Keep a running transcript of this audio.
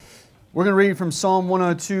We're going to read from Psalm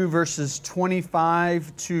 102, verses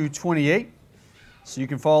 25 to 28. So you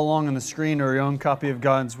can follow along on the screen or your own copy of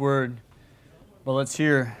God's Word. But let's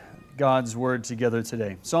hear God's Word together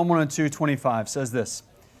today. Psalm 102, 25 says this: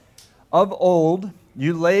 Of old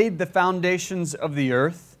you laid the foundations of the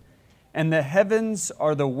earth, and the heavens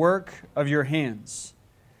are the work of your hands.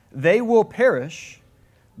 They will perish,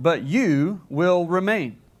 but you will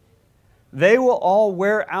remain. They will all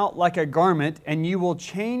wear out like a garment, and you will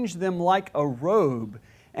change them like a robe,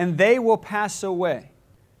 and they will pass away.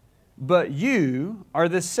 But you are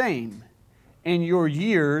the same, and your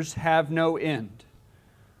years have no end.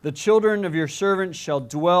 The children of your servants shall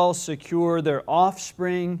dwell secure, their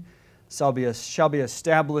offspring shall be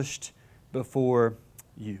established before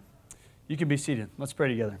you. You can be seated. Let's pray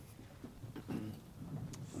together.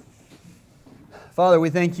 Father, we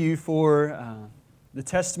thank you for the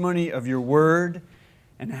testimony of your word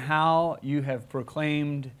and how you have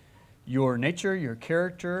proclaimed your nature, your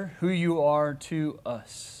character, who you are to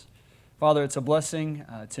us. Father, it's a blessing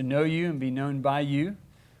to know you and be known by you.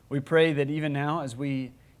 We pray that even now as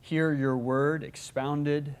we hear your word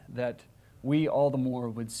expounded, that we all the more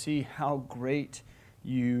would see how great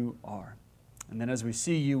you are. And then as we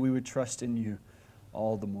see you, we would trust in you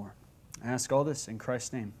all the more. I ask all this in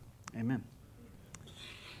Christ's name. Amen.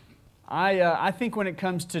 I think when it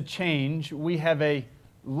comes to change, we have a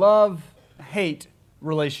love-hate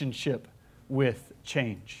relationship with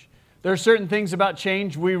change. There are certain things about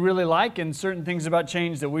change we really like and certain things about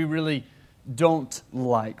change that we really don't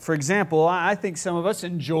like. For example, I think some of us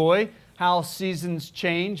enjoy how seasons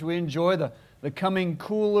change. We enjoy the coming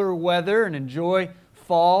cooler weather and enjoy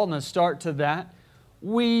fall and the start to that.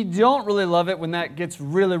 We don't really love it when that gets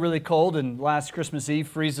really, really cold and last Christmas Eve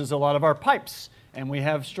freezes a lot of our pipes. And we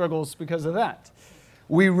have struggles because of that.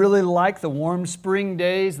 We really like the warm spring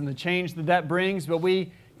days and the change that brings, but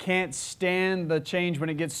we can't stand the change when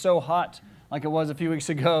it gets so hot like it was a few weeks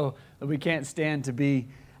ago that we can't stand to be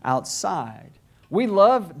outside. We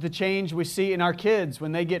love the change we see in our kids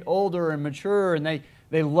when they get older and mature and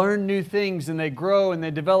they learn new things and they grow and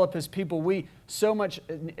they develop as people. We so much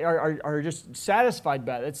are just satisfied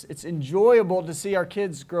by it. It's enjoyable to see our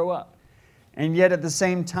kids grow up. And yet at the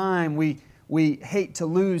same time, we hate to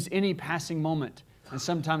lose any passing moment and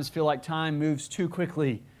sometimes feel like time moves too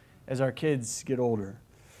quickly as our kids get older.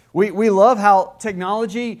 We love how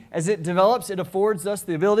technology, as it develops, it affords us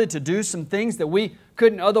the ability to do some things that we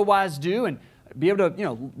couldn't otherwise do and be able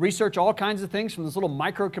to research all kinds of things from this little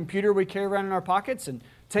microcomputer we carry around in our pockets and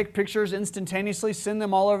take pictures instantaneously, send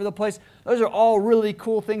them all over the place. Those are all really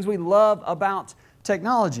cool things we love about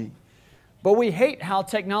technology. But we hate how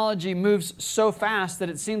technology moves so fast that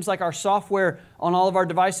it seems like our software on all of our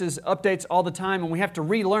devices updates all the time and we have to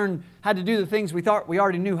relearn how to do the things we thought we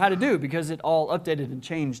already knew how to do because it all updated and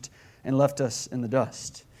changed and left us in the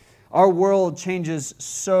dust. Our world changes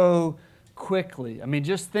so quickly. I mean,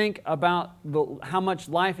 just think about how much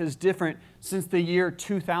life is different since the year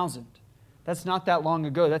 2000. That's not that long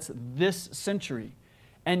ago. That's this century.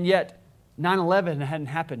 And yet, 9/11 hadn't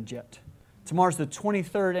happened yet. Tomorrow's the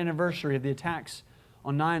 23rd anniversary of the attacks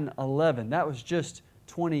on 9/11. That was just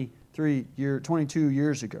 22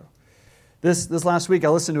 years ago. This last week, I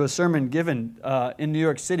listened to a sermon given in New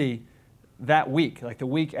York City that week, like the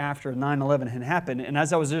week after 9/11 had happened. And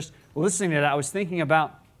as I was just listening to it, I was thinking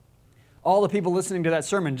about all the people listening to that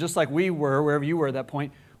sermon, just like we were, wherever you were at that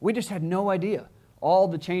point. We just had no idea all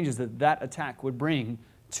the changes that attack would bring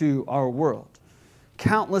to our world.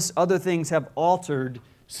 Countless other things have altered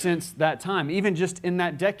since that time, even just in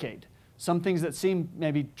that decade. Some things that seem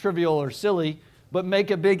maybe trivial or silly, but make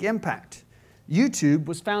a big impact. YouTube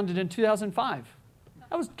was founded in 2005.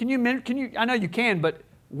 Can you? I know you can, but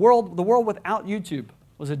the world without YouTube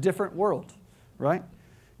was a different world, right?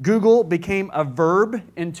 Google became a verb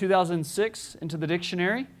in 2006 into the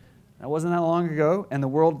dictionary. That wasn't that long ago, and the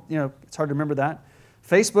world, it's hard to remember that.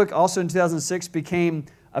 Facebook also in 2006 became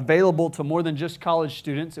available to more than just college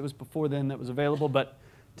students. It was before then that was available, but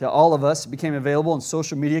to all of us, it became available, and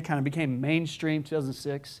social media kind of became mainstream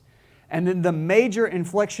 2006. And then the major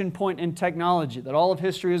inflection point in technology that all of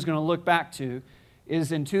history is going to look back to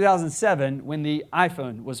is in 2007 when the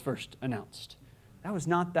iPhone was first announced. That was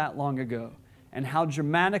not that long ago. And how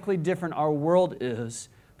dramatically different our world is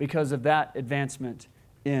because of that advancement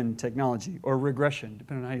in technology, or regression,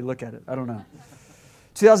 depending on how you look at it. I don't know.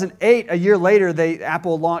 2008, a year later,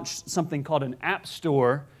 Apple launched something called an App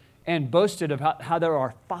Store and boasted about how there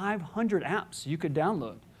are 500 apps you could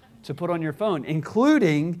download to put on your phone,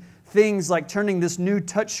 including things like turning this new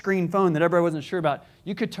touchscreen phone that everybody wasn't sure about.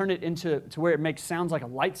 You could turn it into where it makes sounds like a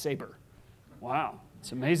lightsaber. Wow,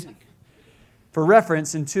 it's amazing. For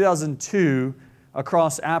reference, in 2002,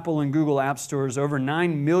 across Apple and Google app stores, over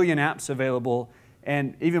 9 million apps available,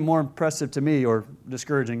 and even more impressive to me, or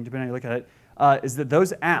discouraging, depending on how you look at it, is that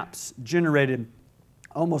those apps generated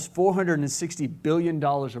almost $460 billion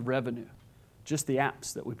of revenue, just the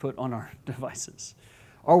apps that we put on our devices.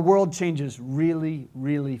 Our world changes really,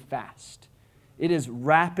 really fast. It is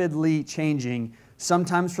rapidly changing,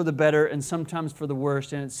 sometimes for the better and sometimes for the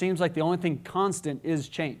worst, and it seems like the only thing constant is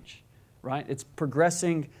change, right? It's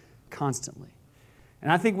progressing constantly.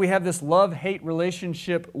 And I think we have this love-hate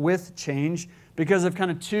relationship with change because of kind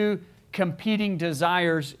of two competing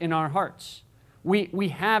desires in our hearts. We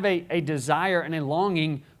have a desire and a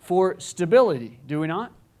longing for stability, do we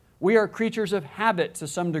not? We are creatures of habit to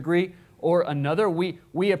some degree or another.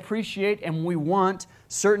 We appreciate and we want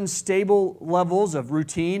certain stable levels of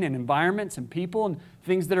routine and environments and people and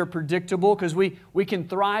things that are predictable because we can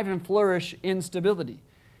thrive and flourish in stability.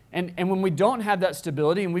 And when we don't have that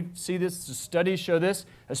stability, and we see this, studies show this,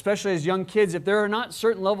 especially as young kids, if there are not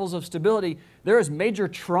certain levels of stability, there is major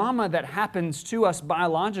trauma that happens to us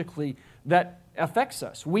biologically that affects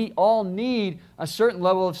us. We all need a certain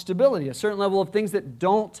level of stability, a certain level of things that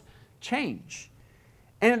don't change.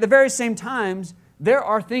 And at the very same times, there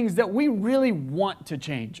are things that we really want to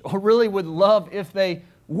change or really would love if they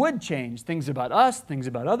would change. Things about us, things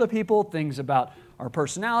about other people, things about our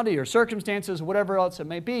personality or circumstances, whatever else it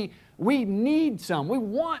may be. We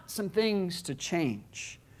want some things to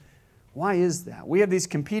change. Why is that? We have these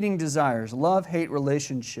competing desires, love-hate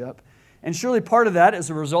relationship. And surely part of that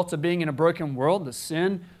is a result of being in a broken world, the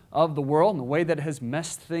sin of the world and the way that it has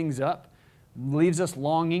messed things up, leaves us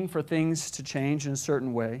longing for things to change in a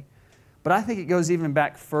certain way. But I think it goes even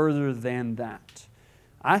back further than that.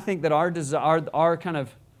 I think that our kind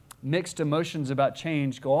of mixed emotions about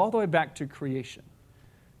change go all the way back to creation.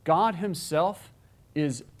 God Himself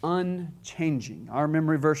is unchanging. Our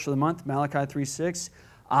memory verse for the month, Malachi 3:6,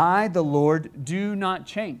 I, the Lord, do not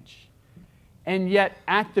change. And yet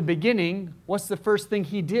at the beginning, what's the first thing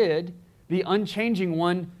He did? The unchanging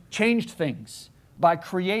one changed things by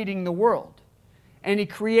creating the world. And He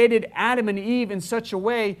created Adam and Eve in such a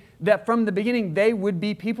way that from the beginning they would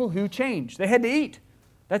be people who changed. They had to eat.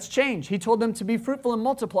 That's change. He told them to be fruitful and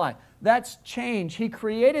multiply. That's change. He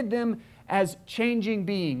created them as changing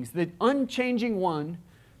beings. The unchanging one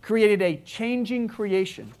created a changing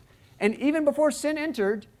creation. And even before sin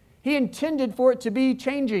entered, He intended for it to be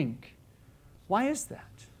changing. Why is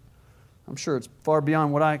that? I'm sure it's far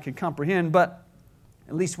beyond what I could comprehend, but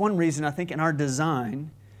at least one reason I think in our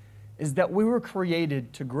design is that we were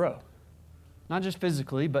created to grow. Not just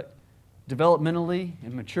physically, but developmentally,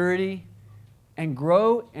 in maturity, and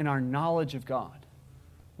grow in our knowledge of God.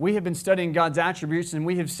 We have been studying God's attributes, and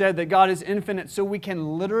we have said that God is infinite, so we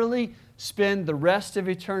can literally spend the rest of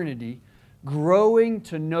eternity growing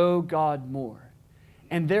to know God more.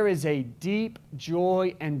 And there is a deep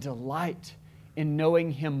joy and delight in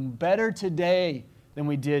knowing Him better today than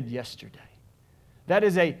we did yesterday. That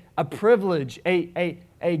is a privilege,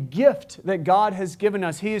 a gift that God has given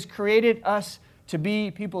us. He has created us to be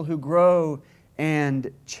people who grow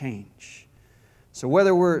and change. So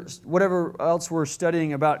whatever else we're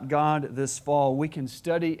studying about God this fall, we can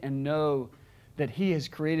study and know that He has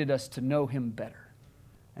created us to know Him better.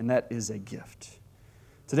 And that is a gift.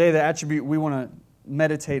 Today, the attribute we want to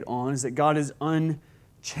meditate on is that God is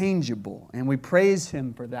unchangeable, and we praise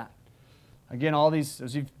Him for that. Again, all these,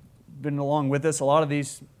 as you've been along with us, a lot of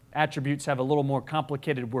these attributes have a little more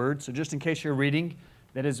complicated words. So just in case you're reading,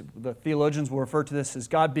 that is, the theologians will refer to this as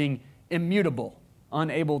God being immutable,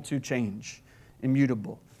 unable to change.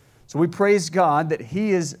 Immutable. So we praise God that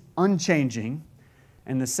He is unchanging.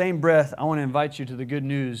 In the same breath, I want to invite you to the good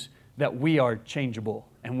news that we are changeable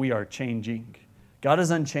and we are changing. God is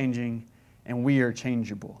unchanging and we are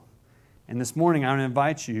changeable. And this morning, I want to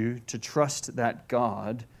invite you to trust that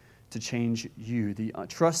God to change you.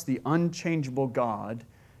 Trust the unchangeable God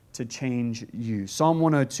to change you. Psalm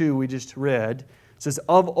 102 we just read says,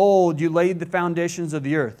 of old you laid the foundations of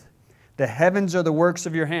the earth. The heavens are the works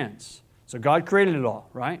of your hands. So God created it all,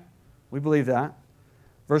 right? We believe that.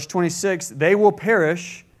 Verse 26, they will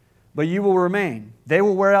perish, but you will remain. They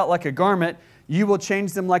will wear out like a garment. You will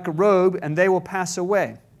change them like a robe, and they will pass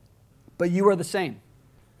away. But you are the same.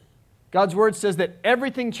 God's Word says that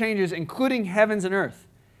everything changes, including heavens and earth.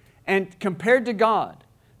 And compared to God,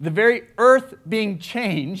 the very earth being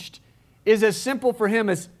changed is as simple for Him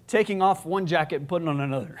as taking off one jacket and putting on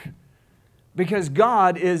another. Because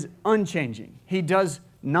God is unchanging. He does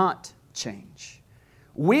not change.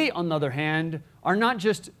 We, on the other hand, are not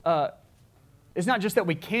just, it's not just that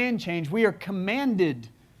we can change, we are commanded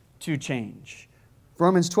to change.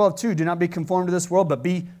 Romans 12:2, do not be conformed to this world, but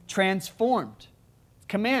be transformed.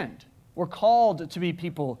 Command. We're called to be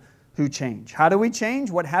people who change. How do we change?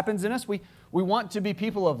 What happens in us? We want to be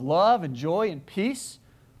people of love and joy and peace,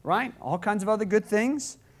 right? All kinds of other good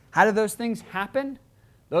things. How do those things happen?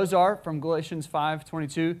 Those are, from Galatians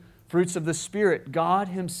 5:22, fruits of the Spirit, God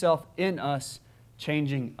Himself in us,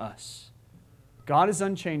 changing us. God is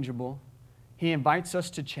unchangeable. He invites us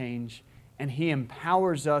to change, and He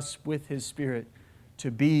empowers us with His Spirit to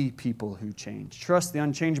be people who change. Trust the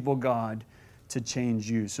unchangeable God to change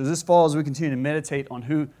you. So this fall, as we continue to meditate on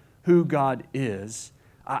who God is,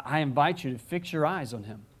 I invite you to fix your eyes on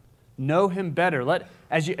Him. Know Him better.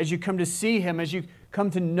 As you come to see Him, as you come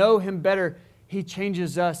to know Him better, He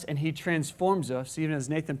changes us and He transforms us, even as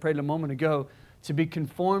Nathan prayed a moment ago, to be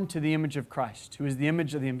conformed to the image of Christ, who is the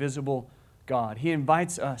image of the invisible God. He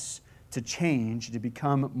invites us to change, to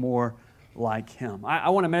become more like Him. I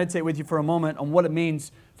want to meditate with you for a moment on what it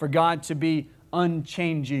means for God to be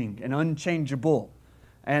unchanging and unchangeable.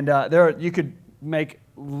 And you could make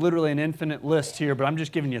literally an infinite list here, but I'm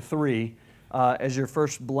just giving you 3 as your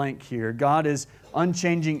first blank here. God is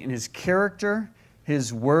unchanging in His character,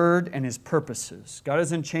 His word, and His purposes. God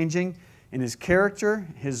is unchanging in His character,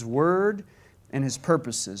 His word, and His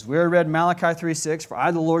purposes. We already read Malachi 3:6, for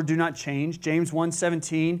I, the Lord, do not change. James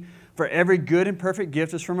 1:17, for every good and perfect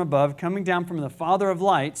gift is from above, coming down from the Father of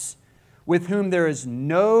lights, with whom there is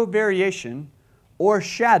no variation or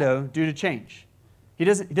shadow due to change. He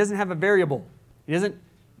doesn't have a variable. He doesn't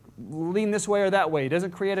lean this way or that way. He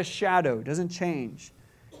doesn't create a shadow. He doesn't change.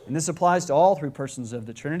 And this applies to all 3 persons of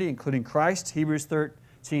the Trinity, including Christ. Hebrews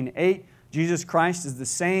 13:8, Jesus Christ is the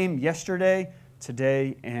same yesterday,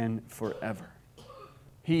 today, and forever.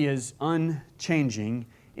 He is unchanging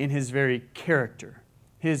in His very character,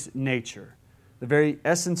 His nature, the very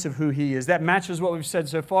essence of who He is. That matches what we've said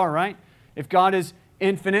so far, right? If God is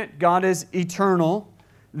infinite, God is eternal,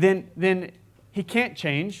 then He can't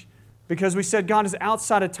change, because we said God is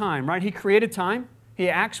outside of time, right? He created time, He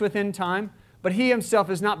acts within time, but He Himself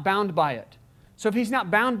is not bound by it. So if He's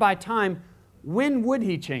not bound by time, when would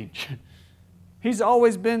He change? He's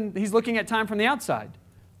looking at time from the outside.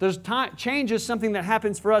 Change is something that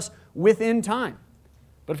happens for us within time.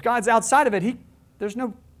 But if God's outside of it, there's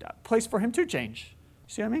no place for Him to change.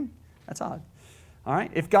 See what I mean? That's odd. All right?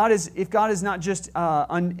 If God is not just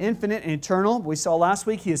infinite and eternal, we saw last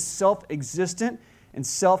week He is self-existent and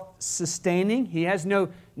self-sustaining. He has no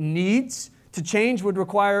needs. To change would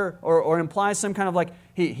require or imply some kind of like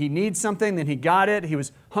he needs something, then He got it. He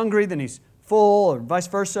was hungry, then He's full, or vice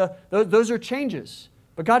versa. Those are changes.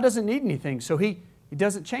 But God doesn't need anything, so He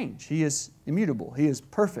doesn't change. He is immutable. He is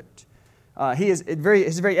perfect. His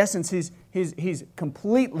very essence, He's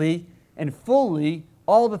completely and fully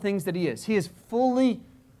all the things that He is. He is fully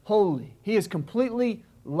holy. He is completely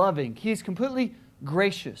loving. He is completely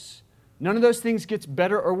gracious. None of those things gets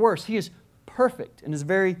better or worse. He is perfect in His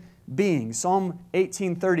very being. Psalm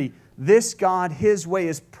 18:30, this God, His way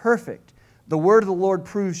is perfect. The word of the Lord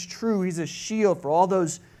proves true. He's a shield for all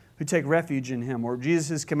those who take refuge in Him. Or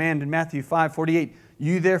Jesus' command in Matthew 5:48,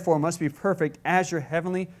 you therefore must be perfect as your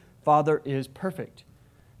heavenly Father is perfect.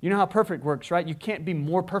 You know how perfect works, right? You can't be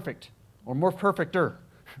more perfect or more perfecter,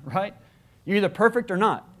 right? You're either perfect or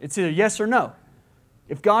not. It's either yes or no.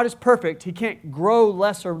 If God is perfect, He can't grow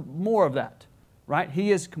less or more of that, right?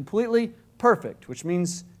 He is completely perfect, which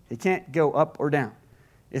means He can't go up or down.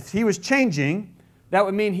 If He was changing, that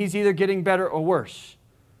would mean He's either getting better or worse.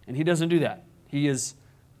 And He doesn't do that. He is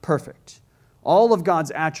perfect. All of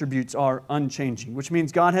God's attributes are unchanging, which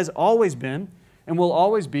means God has always been and will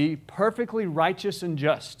always be perfectly righteous and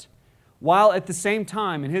just, while at the same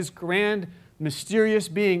time in His grand, mysterious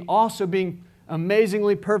being also being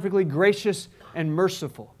amazingly, perfectly gracious and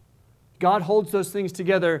merciful. God holds those things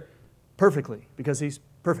together perfectly because He's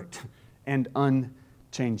perfect and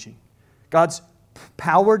unchanging. God's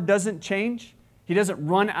power doesn't change. He doesn't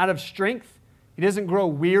run out of strength. He doesn't grow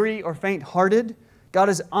weary or faint-hearted. God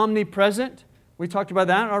is omnipresent. We talked about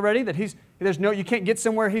that already, that you can't get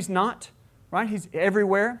somewhere He's not, right? He's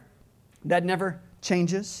everywhere. That never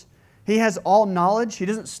changes. He has all knowledge. He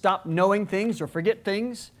doesn't stop knowing things or forget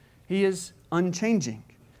things. He is unchanging.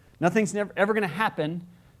 Nothing's ever going to happen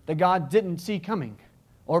that God didn't see coming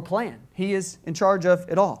or plan. He is in charge of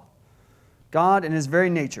it all. God in His very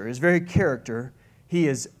nature, His very character, He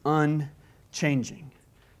is unchanging.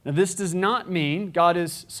 Now this does not mean God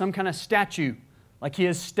is some kind of statue, like He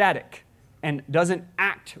is static and doesn't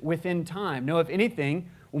act within time. No, if anything,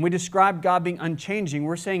 when we describe God being unchanging,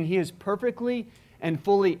 we're saying He is perfectly and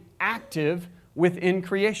fully active within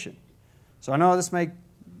creation. So I know this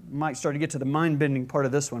might start to get to the mind-bending part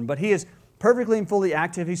of this one, but He is perfectly and fully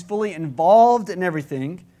active. He's fully involved in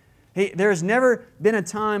everything. There has never been a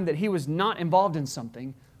time that He was not involved in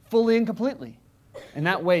something fully and completely. And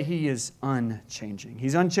that way He is unchanging.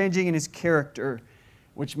 He's unchanging in His character,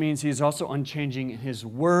 which means He is also unchanging in His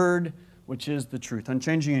Word, which is the truth.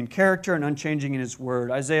 Unchanging in character and unchanging in His Word.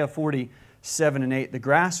 Isaiah 40:7-8, the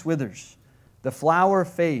grass withers, the flower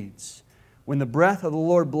fades. When the breath of the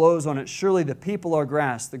Lord blows on it, surely the people are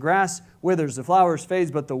grass. The grass withers, the flowers fades,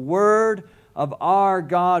 but the word of our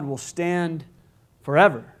God will stand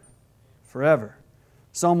forever. Forever.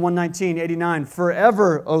 Psalm 119:89,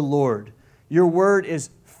 forever, O Lord, your word is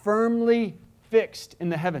firmly fixed in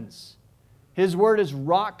the heavens. His word is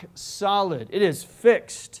rock solid. It is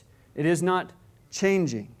fixed. It is not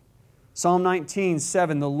changing. Psalm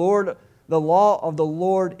 19:7, the law of the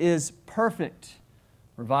Lord is perfect,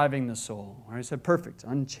 reviving the soul. I said perfect,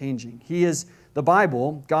 unchanging. He is the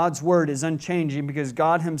Bible. God's word is unchanging because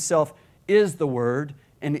God Himself is the word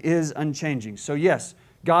and is unchanging. So yes,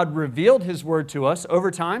 God revealed His word to us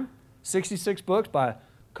over time, 66 books by a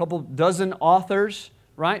couple dozen authors,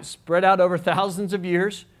 right? Spread out over thousands of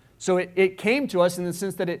years. So it came to us in the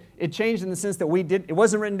sense that it changed in the sense that it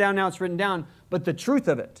wasn't written down, now it's written down, but the truth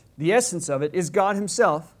of it, the essence of it is God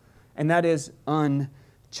Himself, and that is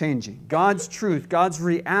unchanging. God's truth, God's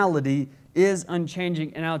reality is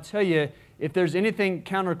unchanging. And I'll tell you, if there's anything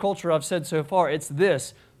counterculture I've said so far, it's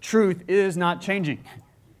this: truth is not changing.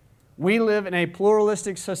 We live in a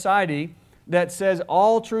pluralistic society that says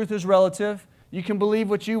all truth is relative. You can believe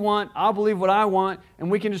what you want, I'll believe what I want,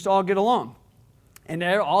 and we can just all get along. And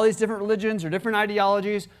all these different religions or different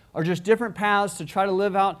ideologies are just different paths to try to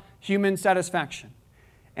live out human satisfaction.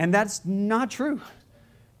 And that's not true.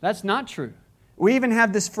 That's not true. We even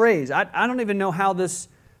have this phrase. I don't even know how this,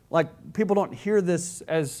 people don't hear this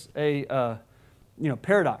as a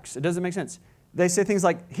paradox. It doesn't make sense. They say things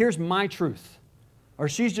like, here's my truth. Or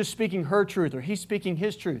she's just speaking her truth, or he's speaking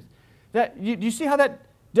his truth. Do you see how that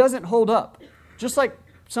doesn't hold up? Just like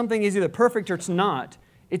something is either perfect or it's not.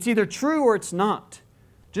 It's either true or it's not.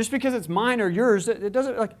 Just because it's mine or yours, it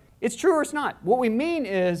doesn't, it's true or it's not. What we mean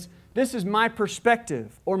is, this is my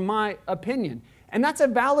perspective or my opinion. And that's a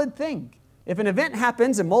valid thing. If an event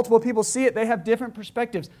happens and multiple people see it, they have different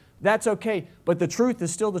perspectives. That's okay. But the truth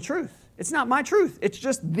is still the truth. It's not my truth. It's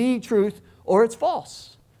just the truth, or it's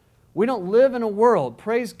false. We don't live in a world.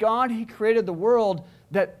 Praise God, He created the world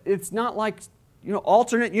that it's not like,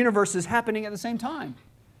 alternate universes happening at the same time.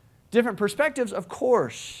 Different perspectives, of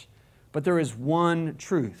course, but there is one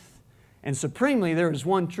truth. And supremely, there is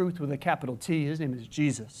one truth with a capital T. His name is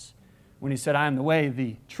Jesus. When He said, I am the way,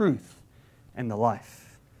 the truth, and the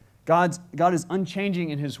life. God is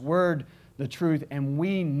unchanging in His Word, the truth, and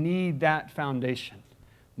we need that foundation.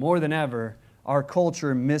 More than ever, our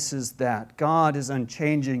culture misses that. God is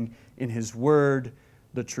unchanging in His Word,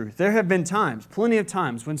 the truth. There have been times, plenty of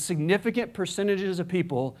times, when significant percentages of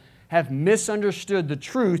people have misunderstood the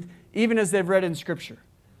truth even as they've read in Scripture.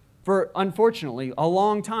 For, unfortunately, a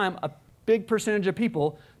long time, a big percentage of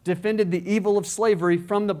people defended the evil of slavery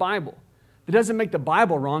from the Bible. It doesn't make the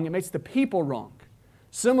Bible wrong, it makes the people wrong.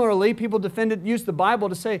 Similarly, people used the Bible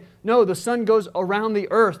to say, no, the sun goes around the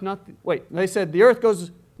earth, they said the earth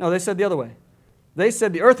goes, they said the other way. They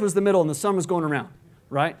said the earth was the middle and the sun was going around,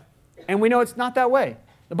 right? And we know it's not that way.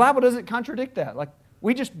 The Bible doesn't contradict that.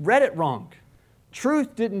 We just read it wrong.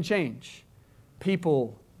 Truth didn't change.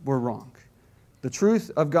 People were wrong. The truth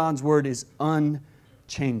of God's Word is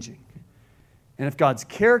unchanging. And if God's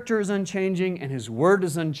character is unchanging and His Word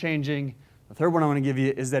is unchanging, the third one I want to give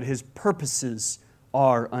you is that His purposes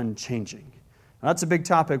are unchanging. Now, that's a big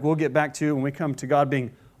topic we'll get back to when we come to God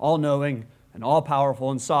being all-knowing and all-powerful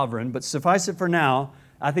and sovereign. But suffice it for now,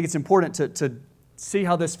 I think it's important to see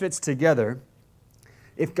how this fits together.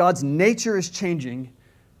 If God's nature is changing,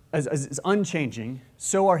 is unchanging,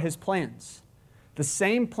 so are His plans. The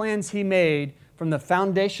same plans He made from the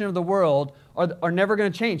foundation of the world are never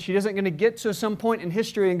going to change. He isn't going to get to some point in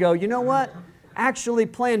history and go, you know what? Actually,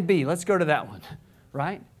 plan B. Let's go to that one,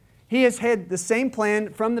 right? He has had the same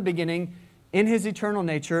plan from the beginning in His eternal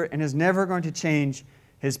nature and is never going to change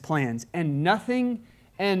His plans. And nothing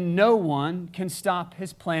and no one can stop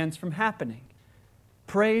His plans from happening.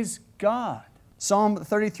 Praise God. Psalm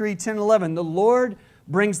 33, 10, 11. The Lord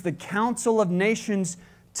brings the counsel of nations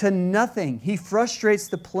to nothing. He frustrates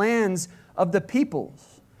the plans of the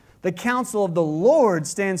peoples. The counsel of the Lord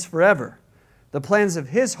stands forever. The plans of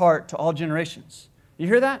His heart to all generations. You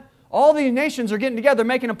hear that? All these nations are getting together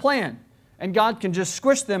making a plan. And God can just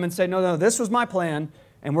squish them and say, no, this was my plan,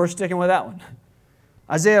 and we're sticking with that one.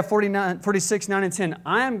 Isaiah 46, 9 and 10.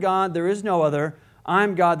 I am God, there is no other. I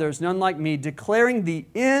am God, there is none like me, declaring the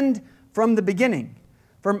end from the beginning,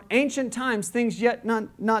 from ancient times, things yet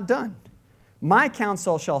not done. My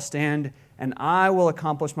counsel shall stand, and I will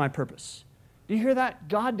accomplish my purpose. Do you hear that?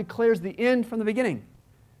 God declares the end from the beginning.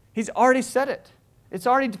 He's already said it. It's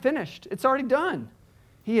already finished. It's already done.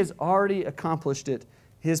 He has already accomplished it.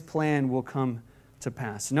 His plan will come to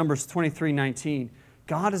pass. Numbers 23:19.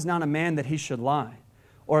 God is not a man that He should lie,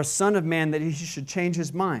 or a son of man that He should change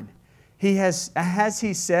His mind. Has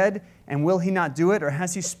He said, and will He not do it? Or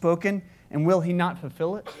has He spoken, and will He not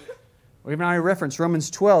fulfill it? We've already referenced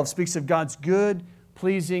Romans 12 speaks of God's good,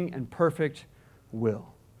 pleasing, and perfect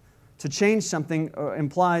will. To change something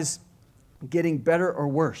implies getting better or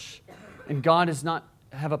worse. And God does not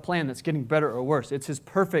have a plan that's getting better or worse. It's His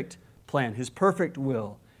perfect plan, His perfect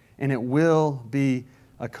will, and it will be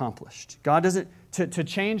accomplished. God doesn't, to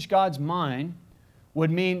change God's mind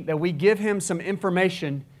would mean that we give Him some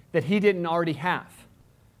information that He didn't already have.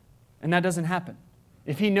 And that doesn't happen.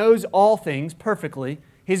 If He knows all things perfectly,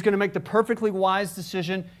 He's going to make the perfectly wise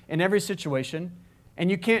decision in every situation, and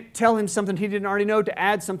you can't tell Him something He didn't already know to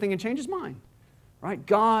add something and change His mind. Right?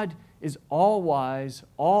 God is all wise,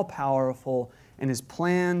 all powerful, and His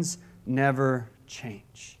plans never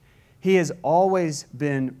change. He has always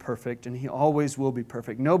been perfect, and He always will be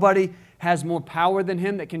perfect. Nobody has more power than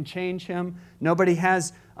Him that can change Him. Nobody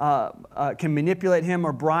can manipulate Him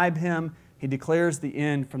or bribe Him. He declares the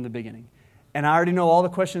end from the beginning. And I already know all the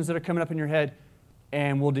questions that are coming up in your head,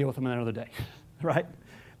 and we'll deal with them another day, right?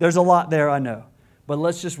 There's a lot there, I know. But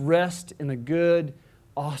let's just rest in the good,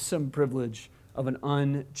 awesome privilege of an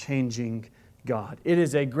unchanging God. It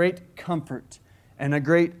is a great comfort and a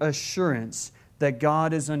great assurance that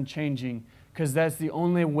God is unchanging, because that's the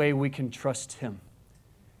only way we can trust Him.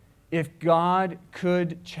 If God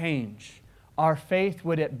could change, our faith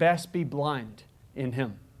would at best be blind in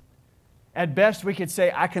Him. At best, we could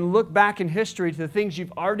say, I can look back in history to the things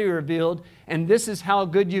You've already revealed, and this is how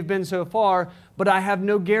good You've been so far, but I have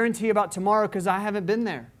no guarantee about tomorrow because I haven't been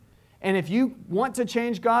there. And if you want to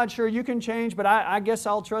change God, sure, you can change, but I guess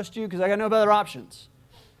I'll trust You because I got no other options.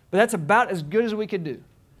 But that's about as good as we could do.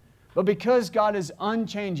 But because God is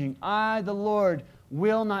unchanging, I, the Lord,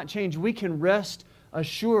 will not change. We can rest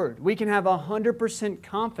assured. We can have 100%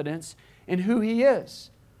 confidence in who He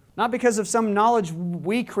is. Not because of some knowledge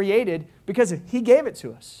we created, because He gave it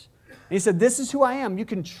to us. And He said, this is who I am. You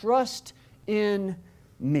can trust in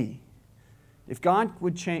Me. If God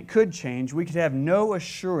could change, we could have no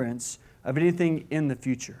assurance of anything in the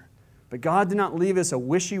future. But God did not leave us a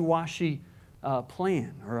wishy-washy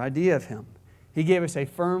plan or idea of Him. He gave us a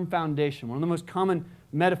firm foundation. One of the most common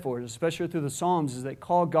metaphors, especially through the Psalms, is they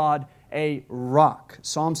call God a rock.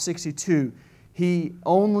 Psalm 62, He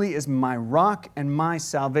only is my rock and my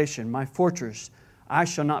salvation, my fortress. I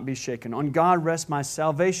shall not be shaken. On God rests my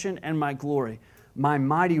salvation and my glory. My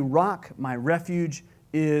mighty rock, my refuge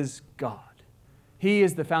is God. He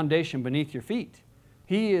is the foundation beneath your feet.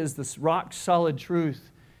 He is the rock-solid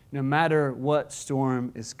truth no matter what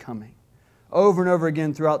storm is coming. Over and over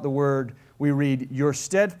again throughout the Word, we read, your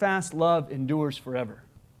steadfast love endures forever.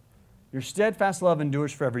 Your steadfast love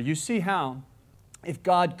endures forever. You see how, if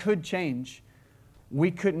God could change, we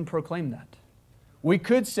couldn't proclaim that. We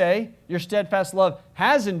could say, your steadfast love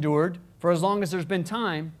has endured for as long as there's been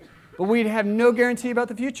time, but we'd have no guarantee about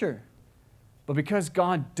the future. But because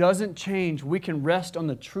God doesn't change, we can rest on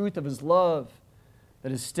the truth of His love,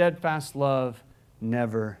 that His steadfast love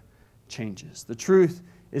never changes. This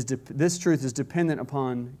truth is dependent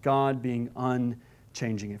upon God being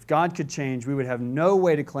unchanging. If God could change, we would have no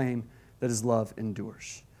way to claim that His love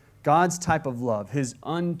endures. God's type of love, His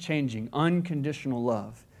unchanging, unconditional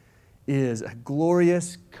love, is a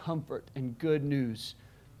glorious comfort and good news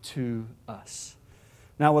to us.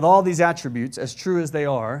 Now, with all these attributes, as true as they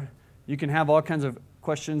are, you can have all kinds of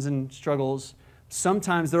questions and struggles.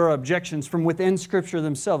 Sometimes there are objections from within Scripture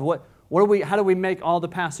themselves. How do we make all the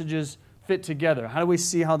passages fit together? How do we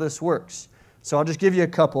see how this works? So I'll just give you a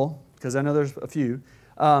couple, because I know there's a few.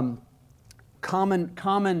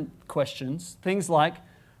 Common questions, things like,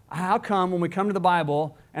 how come when we come to the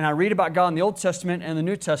Bible and I read about God in the Old Testament and the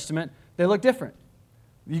New Testament, they look different?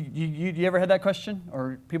 You ever had that question?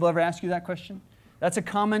 Or people ever ask you that question? That's a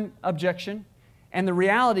common objection. And the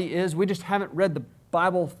reality is we just haven't read the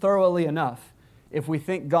Bible thoroughly enough if we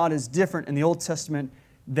think God is different in the Old Testament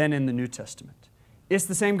than in the New Testament. It's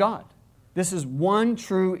the same God. This is one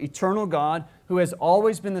true eternal God who has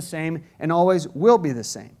always been the same and always will be the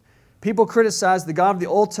same. People criticize the God of the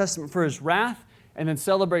Old Testament for His wrath and then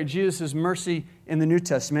celebrate Jesus' mercy in the New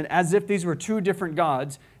Testament as if these were two different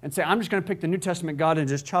gods and say, I'm just going to pick the New Testament God and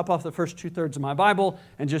just chop off the first 2/3 of my Bible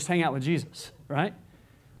and just hang out with Jesus, right?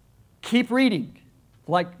 Keep reading.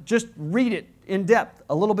 Like, just read it in depth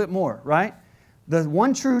a little bit more, right? The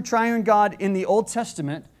one true triune God in the Old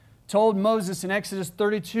Testament told Moses in Exodus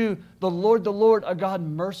 32, the Lord, a God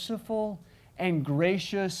merciful and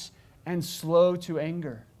gracious and slow to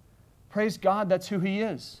anger. Praise God, that's who He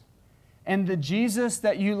is. And the Jesus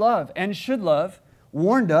that you love and should love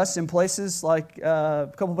warned us in places like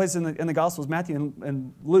a couple places in the Gospels, Matthew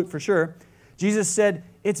and Luke for sure. Jesus said,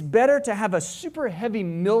 it's better to have a super heavy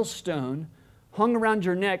millstone hung around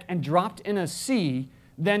your neck and dropped in a sea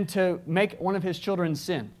than to make one of His children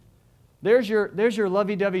sin. There's your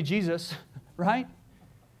lovey-dovey Jesus, right?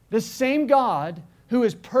 The same God who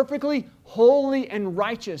is perfectly holy and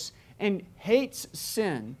righteous and hates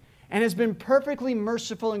sin and has been perfectly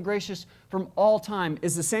merciful and gracious from all time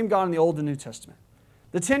is the same God in the Old and New Testament.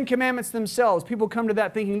 The Ten Commandments themselves, people come to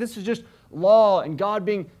that thinking this is just law and God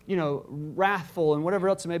being, wrathful and whatever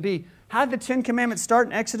else it may be. How did the Ten Commandments start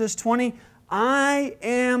in Exodus 20? I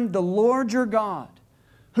am the Lord your God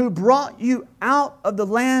who brought you out of the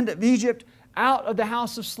land of Egypt, out of the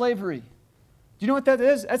house of slavery. Do you know what that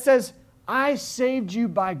is? That says, I saved you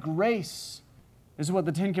by grace. This is what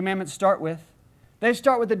the Ten Commandments start with. They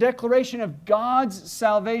start with the declaration of God's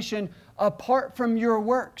salvation apart from your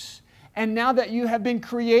works. And now that you have been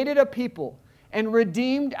created a people and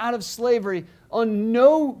redeemed out of slavery on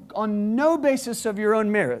no basis of your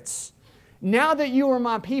own merits, now that you are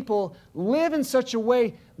my people, live in such a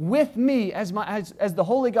way with me as the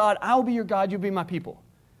holy God. I will be your God, you'll be my people.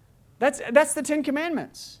 That's the Ten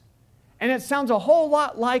Commandments. And it sounds a whole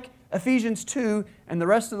lot like Ephesians 2 and the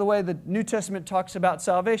rest of the way the New Testament talks about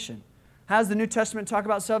salvation. How does the New Testament talk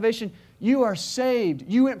about salvation? You are saved.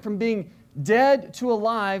 You went from being dead to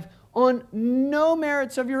alive on no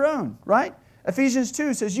merits of your own, right? Ephesians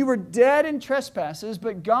 2 says, you were dead in trespasses,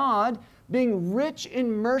 but God, being rich in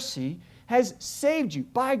mercy, has saved you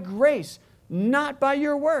by grace, not by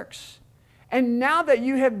your works. And now that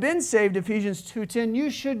you have been saved, Ephesians 2:10, you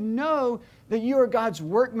should know that you are God's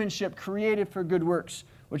workmanship created for good works,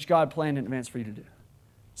 which God planned in advance for you to do.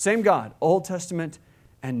 Same God, Old Testament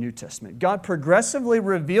and New Testament. God progressively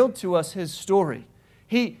revealed to us His story.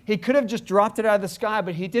 He could have just dropped it out of the sky,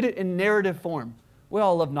 but He did it in narrative form. We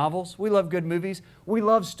all love novels. We love good movies. We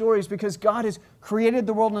love stories because God has created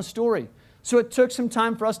the world in a story. So it took some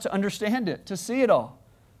time for us to understand it, to see it all.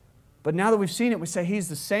 But now that we've seen it, we say He's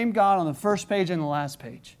the same God on the first page and the last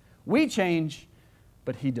page. We change,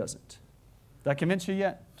 but He doesn't. Did that convince you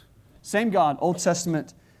yet? Same God, Old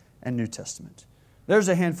Testament and New Testament. There's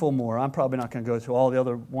a handful more. I'm probably not going to go through all the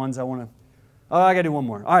other ones I want to. Oh, I got to do one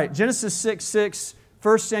more. All right, Genesis 6:6,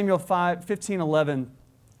 1 Samuel 15:11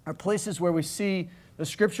 are places where we see the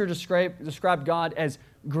Scripture describe God as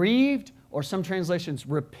grieved, or some translations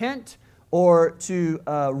repent, or to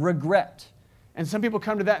regret. And some people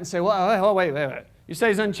come to that and say, well, wait. You say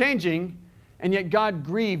He's unchanging, and yet God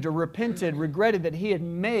grieved or repented, regretted that He had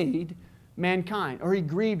made mankind. Or He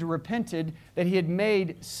grieved or repented that He had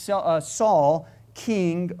made Saul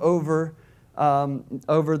king over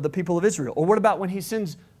the people of Israel. Or what about when He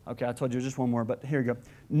sends, okay, I told you just one more, but here you go.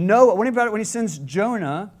 Noah, what about when He sends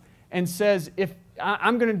Jonah and says, if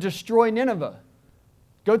I'm going to destroy Nineveh.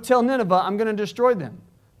 Go tell Nineveh I'm going to destroy them.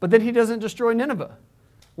 But then He doesn't destroy Nineveh.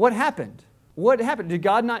 What happened? Did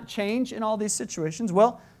God not change in all these situations?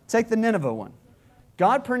 Well, take the Nineveh one.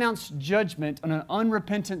 God pronounced judgment on an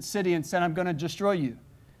unrepentant city and said, I'm going to destroy you.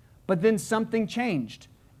 But then something changed,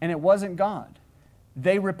 and it wasn't God.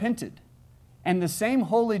 They repented. And the same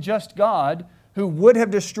holy, just God who would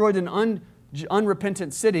have destroyed an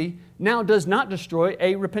unrepentant city now does not destroy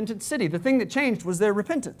a repentant city. The thing that changed was their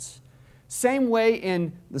repentance. Same way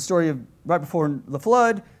in the story of right before the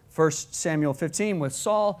flood, 1 Samuel 15 with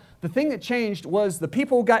Saul. The thing that changed was the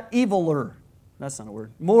people got eviler. That's not a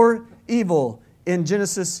word. More evil in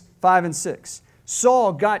Genesis 5 and 6.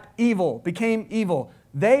 Saul got evil, became evil.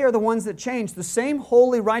 They are the ones that changed. The same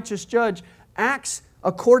holy, righteous judge acts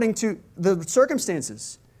according to the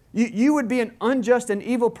circumstances. You would be an unjust and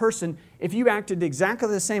evil person if you acted exactly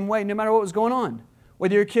the same way no matter what was going on.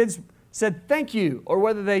 Whether your kids said thank you or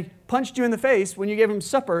whether they punched you in the face when you gave them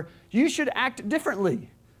supper, you should act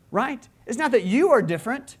differently, right? It's not that you are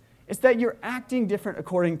different. It's that you're acting different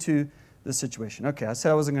according to the situation. Okay, I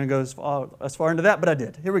said I wasn't going to go as far into that, but I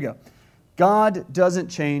did. Here we go. God doesn't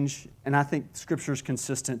change, and I think Scripture is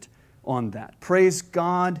consistent on that. Praise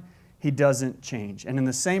God, He doesn't change. And in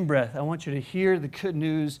the same breath, I want you to hear the good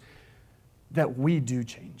news that we do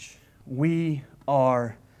change. We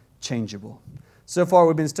are changeable. So far,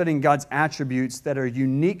 we've been studying God's attributes that are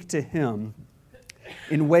unique to Him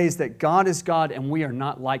in ways that God is God and we are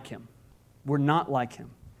not like Him. We're not like Him.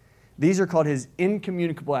 These are called His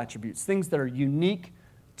incommunicable attributes, things that are unique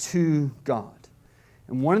to God.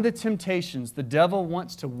 And one of the temptations the devil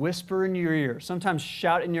wants to whisper in your ear, sometimes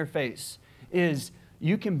shout in your face, is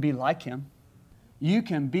you can be like Him. You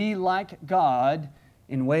can be like God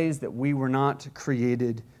in ways that we were not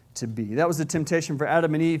created to be. That was the temptation for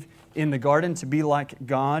Adam and Eve in the garden, to be like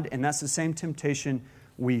God, and that's the same temptation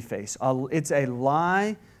we face. It's a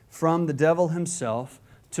lie from the devil himself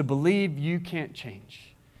to believe you can't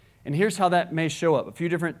change. And here's how that may show up, a few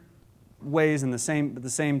different ways in the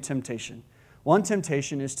same temptation. One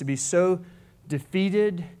temptation is to be so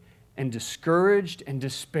defeated and discouraged and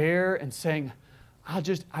despair and saying,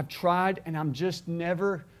 I've tried and I'm just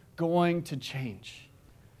never going to change.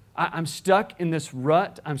 I'm stuck in this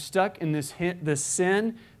rut. I'm stuck in this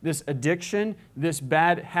sin, this addiction, this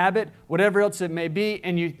bad habit, whatever else it may be.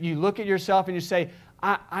 And you look at yourself and you say,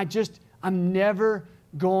 I'm never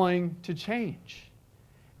going to change.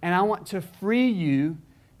 And I want to free you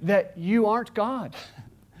that you aren't God.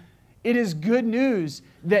 It is good news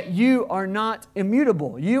that you are not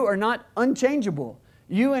immutable. You are not unchangeable.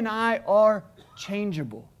 You and I are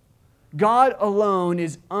changeable. God alone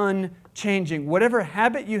is unchanging. Whatever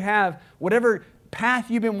habit you have, whatever path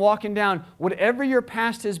you've been walking down, whatever your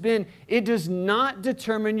past has been, it does not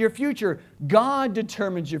determine your future. God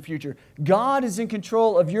determines your future. God is in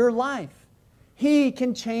control of your life. He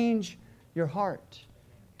can change your heart.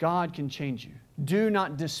 God can change you. Do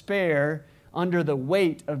not despair under the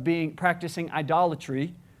weight of practicing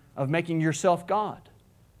idolatry, of making yourself God.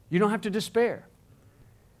 You don't have to despair.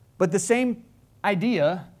 But the same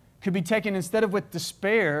idea could be taken, instead of with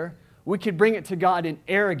despair, we could bring it to God in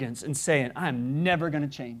arrogance and saying, I'm never going to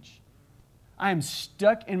change. I am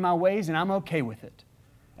stuck in my ways and I'm okay with it.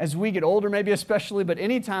 As we get older, maybe especially, but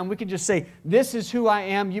anytime we could just say, this is who I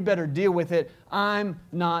am, you better deal with it. I'm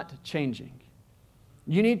not changing.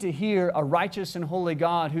 You need to hear a righteous and holy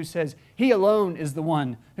God who says He alone is the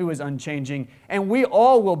one who is unchanging, and we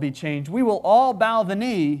all will be changed. We will all bow the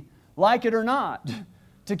knee, like it or not,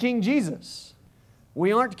 to King Jesus.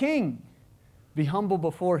 We aren't king. Be humble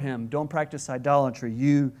before Him. Don't practice idolatry.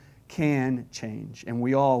 You can change, and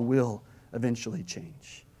we all will eventually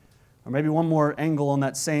change. Or maybe one more angle on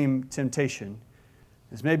that same temptation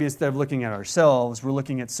is maybe instead of looking at ourselves, we're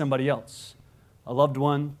looking at somebody else, a loved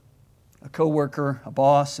one, a coworker, a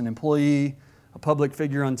boss, an employee, a public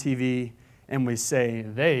figure on TV, and we say,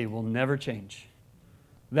 they will never change.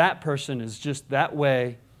 That person is just that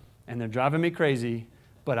way, and they're driving me crazy,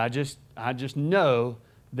 but I just know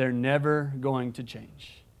they're never going to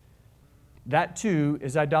change. That too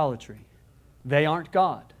is idolatry. They aren't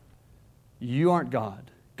God. You aren't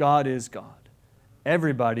God. God is God.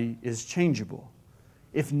 Everybody is changeable.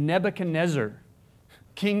 If King Nebuchadnezzar,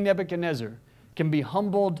 can be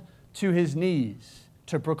humbled to his knees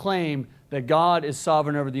to proclaim that God is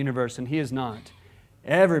sovereign over the universe and He is not,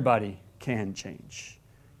 everybody can change.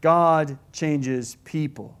 God changes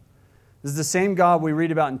people. This is the same God we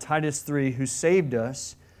read about in Titus 3 who saved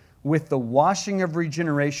us with the washing of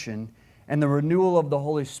regeneration and the renewal of the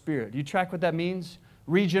Holy Spirit. Do you track what that means?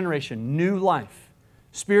 Regeneration, new life.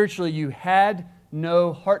 Spiritually, you had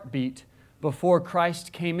no heartbeat before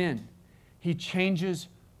Christ came in. He changes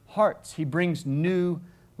hearts. He brings new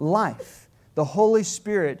life. The Holy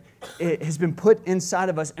Spirit has been put inside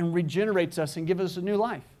of us and regenerates us and gives us a new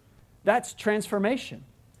life. That's transformation.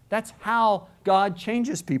 That's how God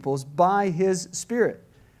changes people, is by His Spirit.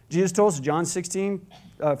 Jesus told us in John 14,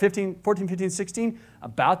 15, 16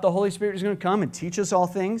 about the Holy Spirit who's going to come and teach us all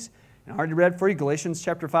things. And I already read for you Galatians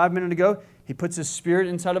chapter 5 a minute ago. He puts His Spirit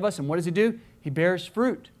inside of us, and what does He do? He bears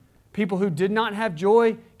fruit. People who did not have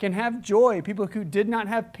joy can have joy. People who did not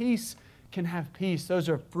have peace can have peace. Those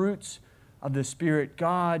are fruits of the Spirit.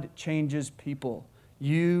 God changes people.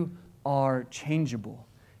 You are changeable.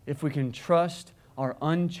 If we can trust our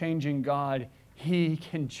unchanging God, He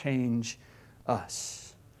can change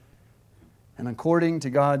us. And according to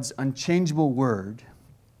God's unchangeable Word,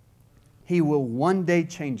 He will one day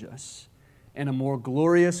change us in a more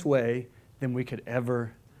glorious way than we could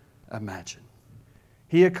ever imagine.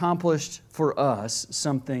 He accomplished for us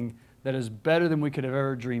something that is better than we could have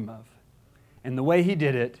ever dreamed of. And the way He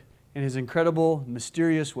did it, in His incredible,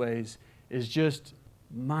 mysterious ways, is just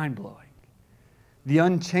mind-blowing. The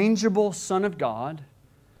unchangeable Son of God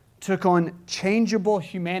took on changeable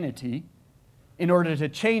humanity in order to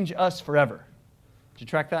change us forever. Did you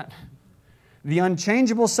track that? The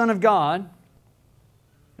unchangeable Son of God,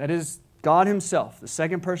 that is God Himself, the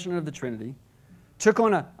second person of the Trinity, took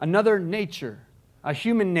on another nature, a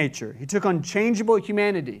human nature. He took on changeable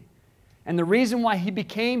humanity. And the reason why He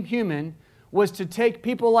became human was to take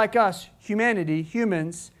people like us,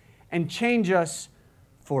 humans, and change us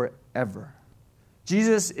forever.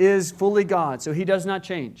 Jesus is fully God, so He does not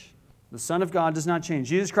change. The Son of God does not change.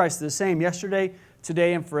 Jesus Christ is the same yesterday,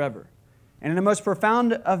 today, and forever. And in the most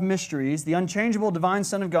profound of mysteries, the unchangeable divine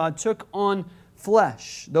Son of God took on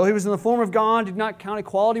flesh. Though He was in the form of God, did not count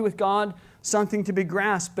equality with God something to be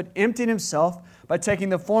grasped, but emptied Himself by taking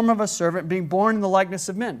the form of a servant, being born in the likeness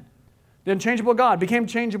of men. The unchangeable God became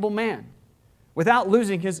changeable man without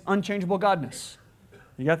losing His unchangeable godness.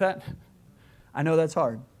 You got that? I know that's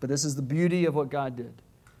hard, but this is the beauty of what God did.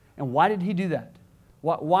 And why did He do that?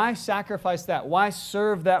 Why sacrifice that? Why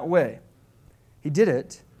serve that way? He did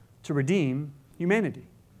it to redeem humanity.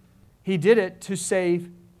 He did it to save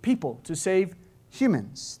people, to save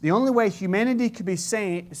humans. The only way humanity could be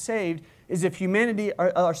saved is if humanity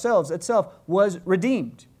itself was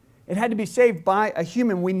redeemed. It had to be saved by a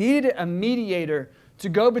human. We needed a mediator to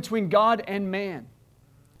go between God and man.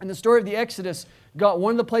 And the story of the Exodus,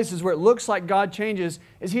 one of the places where it looks like God changes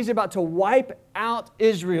is He's about to wipe out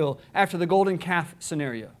Israel after the golden calf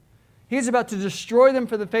scenario. He's about to destroy them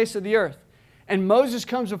from the face of the earth. And Moses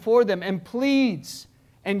comes before them and pleads.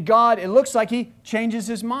 And God, it looks like He changes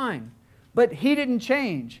His mind. But He didn't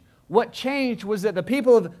change. What changed was that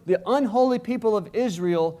the unholy people of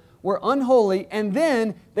Israel were unholy, and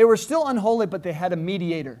then they were still unholy, but they had a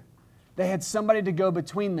mediator. They had somebody to go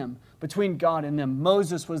between them, between God and them.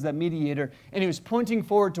 Moses was that mediator, and he was pointing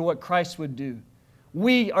forward to what Christ would do.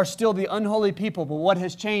 We are still the unholy people, but what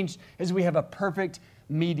has changed is we have a perfect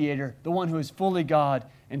mediator, the one who is fully God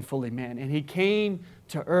and fully man. And He came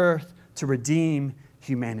to earth to redeem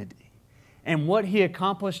humanity. And what He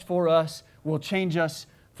accomplished for us will change us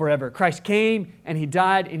forever. Christ came and He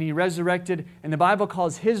died and He resurrected, and the Bible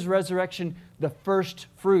calls His resurrection the first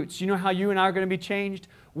fruits. You know how you and I are going to be changed?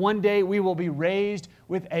 One day we will be raised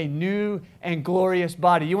with a new and glorious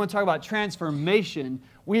body. You want to talk about transformation?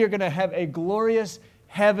 We are going to have a glorious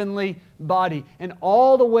heavenly body. And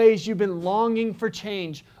all the ways you've been longing for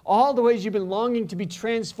change, all the ways you've been longing to be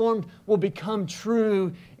transformed will become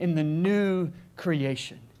true in the new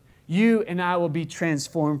creation. You and I will be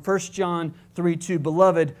transformed. 1 John 3:2,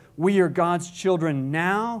 Beloved, we are God's children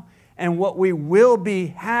now, and what we will be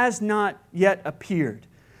has not yet appeared.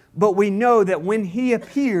 But we know that when He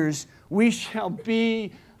appears, we shall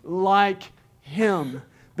be like Him,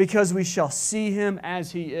 because we shall see Him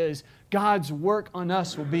as He is. God's work on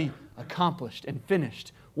us will be accomplished and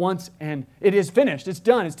finished once, and it is finished. It's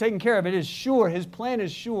done. It's taken care of. It is sure. His plan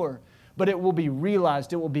is sure, but it will be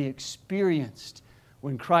realized. It will be experienced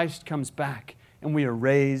when Christ comes back and we are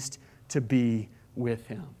raised to be with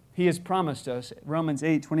Him. He has promised us, Romans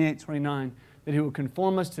 8:28-29, that He will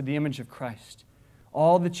conform us to the image of Christ.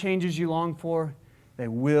 All the changes you long for, they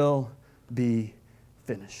will be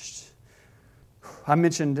finished. I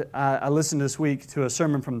mentioned, I listened this week to a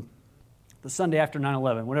sermon from the Sunday after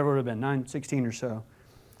 9/11, whatever it would have been, 9/16 or so,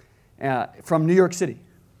 from New York City.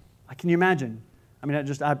 Can you imagine? I mean,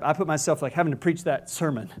 I put myself like having to preach that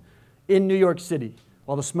sermon in New York City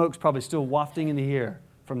while the smoke's probably still wafting in the air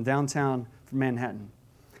from downtown, from Manhattan.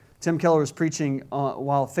 Tim Keller was preaching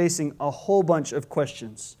while facing a whole bunch of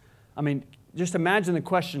questions. I mean, just imagine the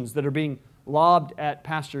questions that are being lobbed at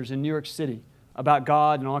pastors in New York City about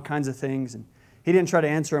God and all kinds of things. And he didn't try to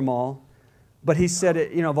answer them all, but he said,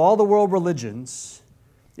 of all the world religions,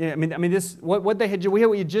 what they had, what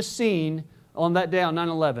we had just seen on that day on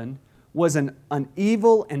 9/11 was an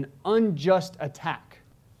evil and unjust attack.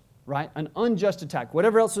 Right? An unjust attack.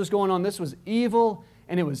 Whatever else was going on, this was evil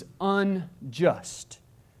and it was unjust.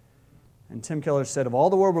 And Tim Keller said, of all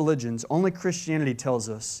the world religions, only Christianity tells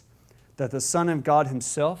us that the Son of God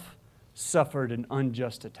Himself suffered an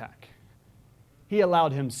unjust attack. He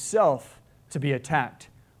allowed Himself to be attacked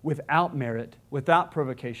without merit, without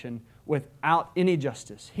provocation, without any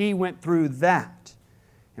justice. He went through that.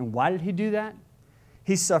 And why did He do that?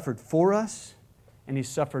 He suffered for us and He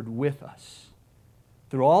suffered with us.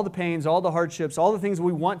 Through all the pains, all the hardships, all the things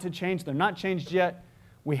we want to change, they're not changed yet.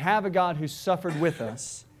 We have a God who suffered with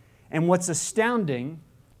us. And what's astounding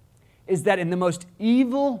is that in the most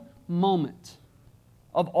evil moment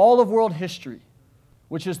of all of world history,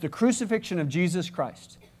 which is the crucifixion of Jesus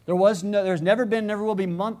Christ, there's never been, never will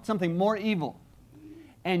be something more evil.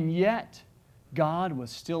 And yet, God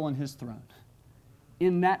was still on His throne.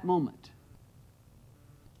 In that moment.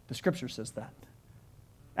 The Scripture says that.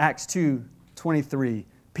 Acts 2:23,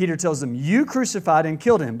 Peter tells them, you crucified and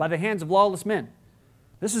killed Him by the hands of lawless men.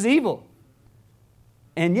 This is evil.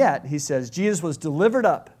 And yet, he says, Jesus was delivered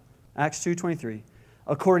up, Acts 2:23,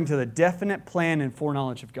 according to the definite plan and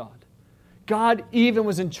foreknowledge of God. God even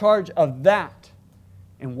was in charge of that.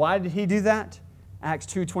 And why did He do that? Acts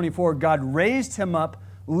 2:24, God raised Him up,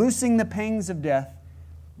 loosing the pangs of death,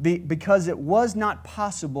 because it was not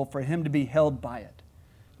possible for him to be held by it.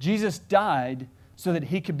 Jesus died so that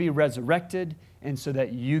he could be resurrected and so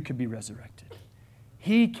that you could be resurrected.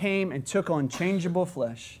 He came and took on changeable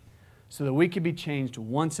flesh so that we could be changed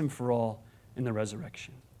once and for all in the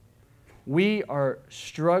resurrection. We are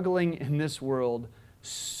struggling in this world,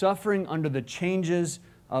 suffering under the changes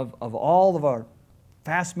of all of our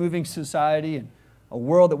fast-moving society and a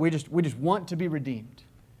world that we just want to be redeemed.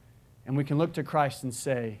 And we can look to Christ and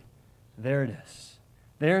say, there it is.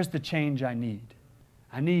 There's the change I need.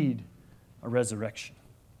 I need a resurrection.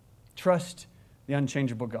 Trust the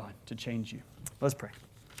unchangeable God to change you. Let's pray.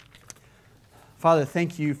 Father,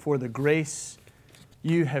 thank you for the grace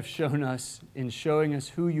you have shown us in showing us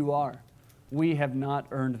who you are. We have not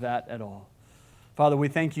earned that at all. Father, we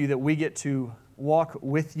thank you that we get to walk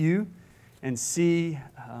with you and see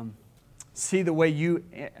the way you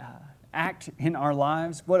act in our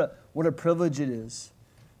lives. What a privilege it is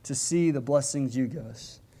to see the blessings you give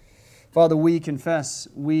us. Father, we confess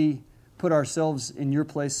we put ourselves in your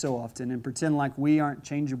place so often and pretend like we aren't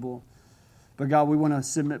changeable. But God, we want to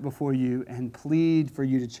submit before you and plead for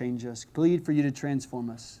you to change us, plead for you to transform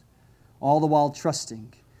us, all the while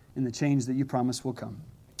trusting in the change that you promise will come.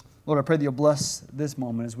 Lord, I pray that you'll bless this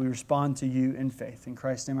moment as we respond to you in faith. In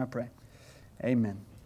Christ's name I pray. Amen.